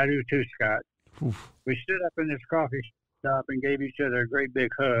I said, "I do too, Scott." Oof. We stood up in this coffee shop and gave each other a great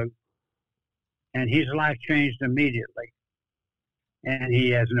big hug. And his life changed immediately. And he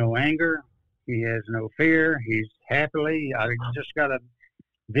has no anger. He has no fear. He's happily. I just got a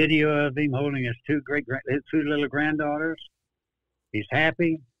video of him holding his 2 little granddaughters. He's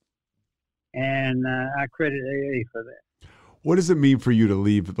happy. And I credit AA for that. What does it mean for you to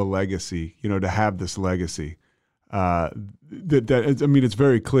leave the legacy, to have this legacy? I mean, it's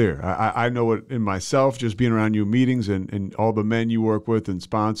very clear. I know it in myself, just being around you meetings and all the men you work with and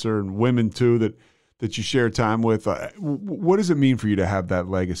sponsor, and women too that you share time with. What does it mean for you to have that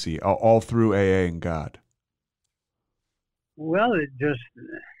legacy all through AA and God? Well, it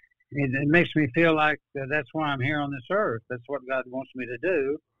makes me feel like that's why I'm here on this earth. That's what God wants me to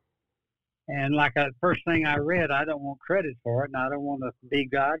do. And like the first thing I read, I don't want credit for it, and I don't want to be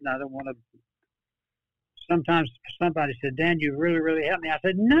God, and I don't want to. Sometimes somebody said, "Dan, you really, really helped me." I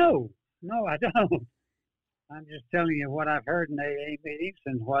said, No, I don't. I'm just telling you what I've heard in AA meetings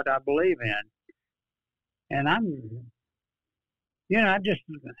and what I believe in. And I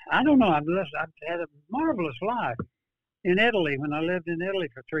don't know. I've had a marvelous life. In Italy, when I lived in Italy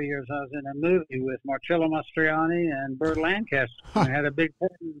for 3 years, I was in a movie with Marcello Mastroianni and Burt Lancaster. I had a big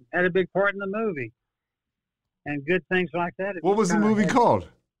part in the movie, and good things like that. What was the movie called?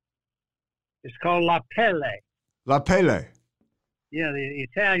 It's called La Pelle. La Pelle. Yeah, the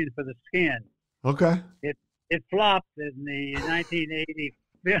Italian for the skin. Okay. It flopped in the 1980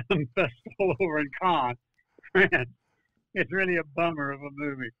 film festival over in Cannes. It's really a bummer of a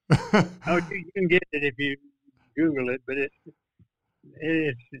movie. You can get it if you Google it, but it's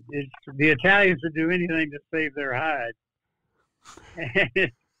the Italians would do anything to save their hide.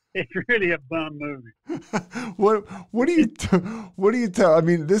 And it's really a bum movie. What do you tell? I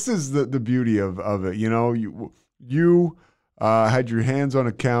mean, this is the beauty of it. You had your hands on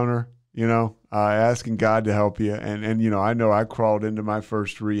a counter, asking God to help you, and I know I crawled into my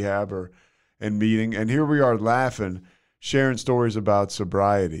first rehab and meeting, and here we are laughing, sharing stories about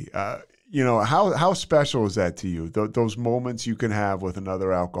sobriety. How special is that to you? Those moments you can have with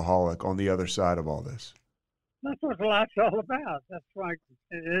another alcoholic on the other side of all this. That's what life's all about. That's why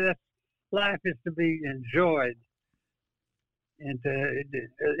life is to be enjoyed. And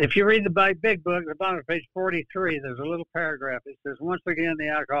if you read the big book, the bottom of page 43, there's a little paragraph. It says, "Once again, the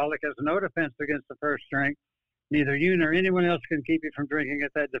alcoholic has no defense against the first drink. Neither you nor anyone else can keep you from drinking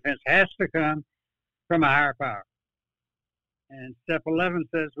it. That defense has to come from a higher power." And step 11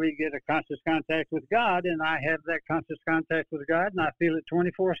 says we get a conscious contact with God, and I have that conscious contact with God, and I feel it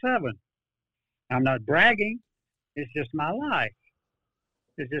 24/7. I'm not bragging. It's just my life.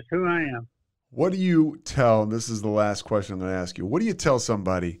 It's just who I am. What do you tell, and this is the last question I'm going to ask you, what do you tell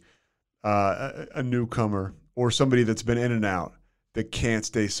somebody, a newcomer or somebody that's been in and out that can't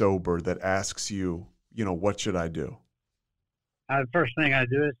stay sober, that asks you, what should I do? The first thing I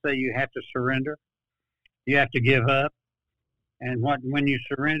do is say you have to surrender. You have to give up. And when you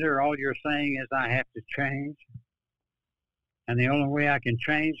surrender, all you're saying is, I have to change. And the only way I can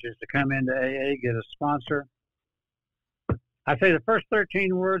change is to come into AA, get a sponsor. I say the first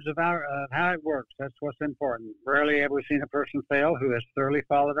 13 words of how it works. That's what's important. Rarely have we seen a person fail who has thoroughly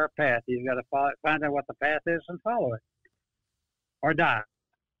followed our path. You've got to find out what the path is and follow it, or die.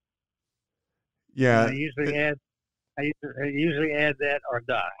 Yeah. I usually add that, or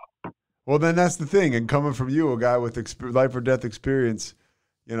die. Well, then that's the thing. And coming from you, a guy with life or death experience,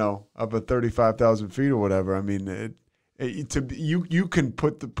 up at 35,000 feet or whatever. I mean, you can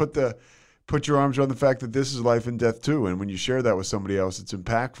put your arms around the fact that this is life and death too. And when you share that with somebody else, it's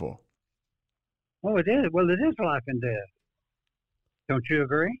impactful. Oh, it is. Well, it is life and death. Don't you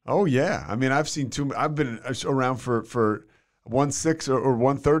agree? Oh yeah. I mean, I've been around for 1/6 or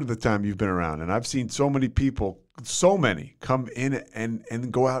 1/3 of the time you've been around. And I've seen so many people, come in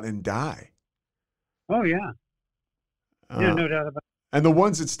and go out and die. Oh yeah. Yeah, no doubt about it. And the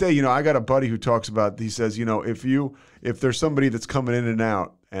ones that stay, I got a buddy who talks about, he says, if there's somebody that's coming in and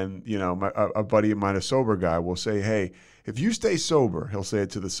out, and, a buddy of mine, a sober guy, will say, hey, if you stay sober, he'll say it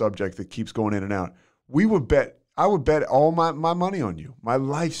to the subject that keeps going in and out, I would bet all my money on you, my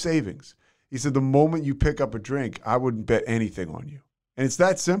life savings. He said, the moment you pick up a drink, I wouldn't bet anything on you. And it's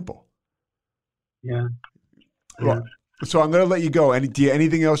that simple. Yeah. Well, so I'm going to let you go.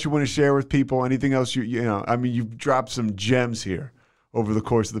 Anything else you want to share with people? Anything else you've dropped some gems here over the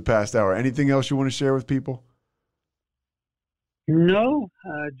course of the past hour. Anything else you want to share with people? No,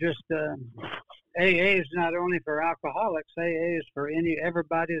 just AA is not only for alcoholics. AA is for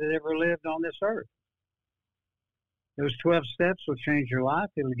everybody that ever lived on this earth. Those 12 steps will change your life.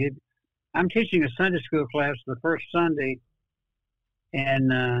 I'm teaching a Sunday school class the first Sunday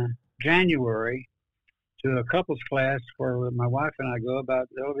in January to a couples class where my wife and I go.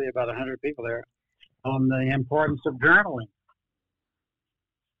 There'll be about 100 people there, on the importance of journaling.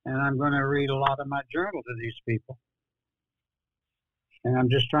 And I'm going to read a lot of my journal to these people. And I'm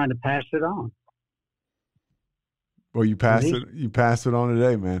just trying to pass it on. Well, you passed it on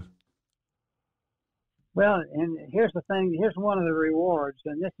today, man. Well, and here's the thing. Here's one of the rewards,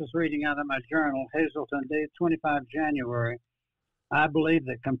 and this is reading out of my journal, Hazleton, date 25 January. I believe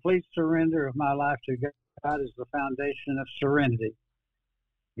that complete surrender of my life to God is the foundation of serenity.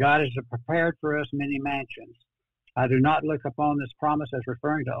 God has prepared for us many mansions. I do not look upon this promise as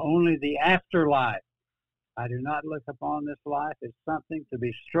referring to only the afterlife. I do not look upon this life as something to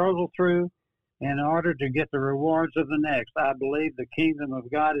be struggled through in order to get the rewards of the next. I believe the kingdom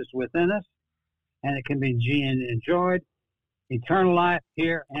of God is within us, and it can be enjoyed, eternal life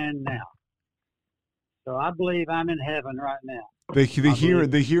here and now. So I believe I'm in heaven right now. The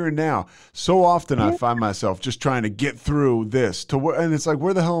here and now. So often I find myself just trying to get through this and it's like,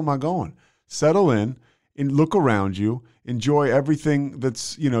 where the hell am I going? Settle in and look around you. Enjoy everything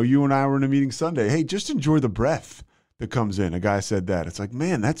that's, you and I were in a meeting Sunday. Hey, just enjoy the breath that comes in. A guy said that. It's like,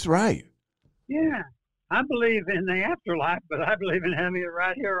 man, that's right. Yeah. I believe in the afterlife, but I believe in having it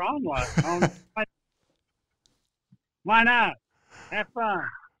right here on life. Why not? Have fun.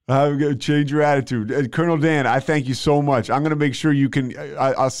 Change your attitude. Colonel Dan, I thank you so much. I'm going to make sure you can,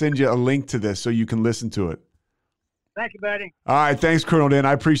 I'll send you a link to this so you can listen to it. Thank you, buddy. All right. Thanks, Colonel Dan.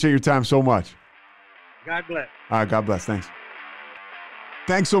 I appreciate your time so much. God bless. All right. God bless. Thanks.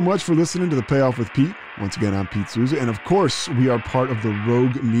 Thanks so much for listening to The Payoff with Pete. Once again, I'm Pete Souza. And of course, we are part of the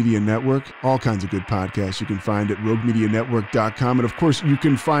Rogue Media Network. All kinds of good podcasts you can find at roguemedianetwork.com. And of course, you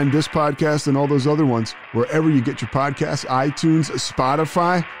can find this podcast and all those other ones wherever you get your podcasts, iTunes,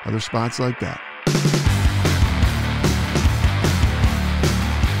 Spotify, other spots like that.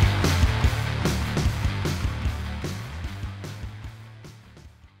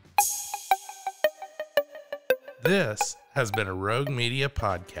 This has been a Rogue Media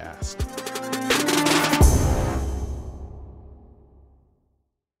podcast.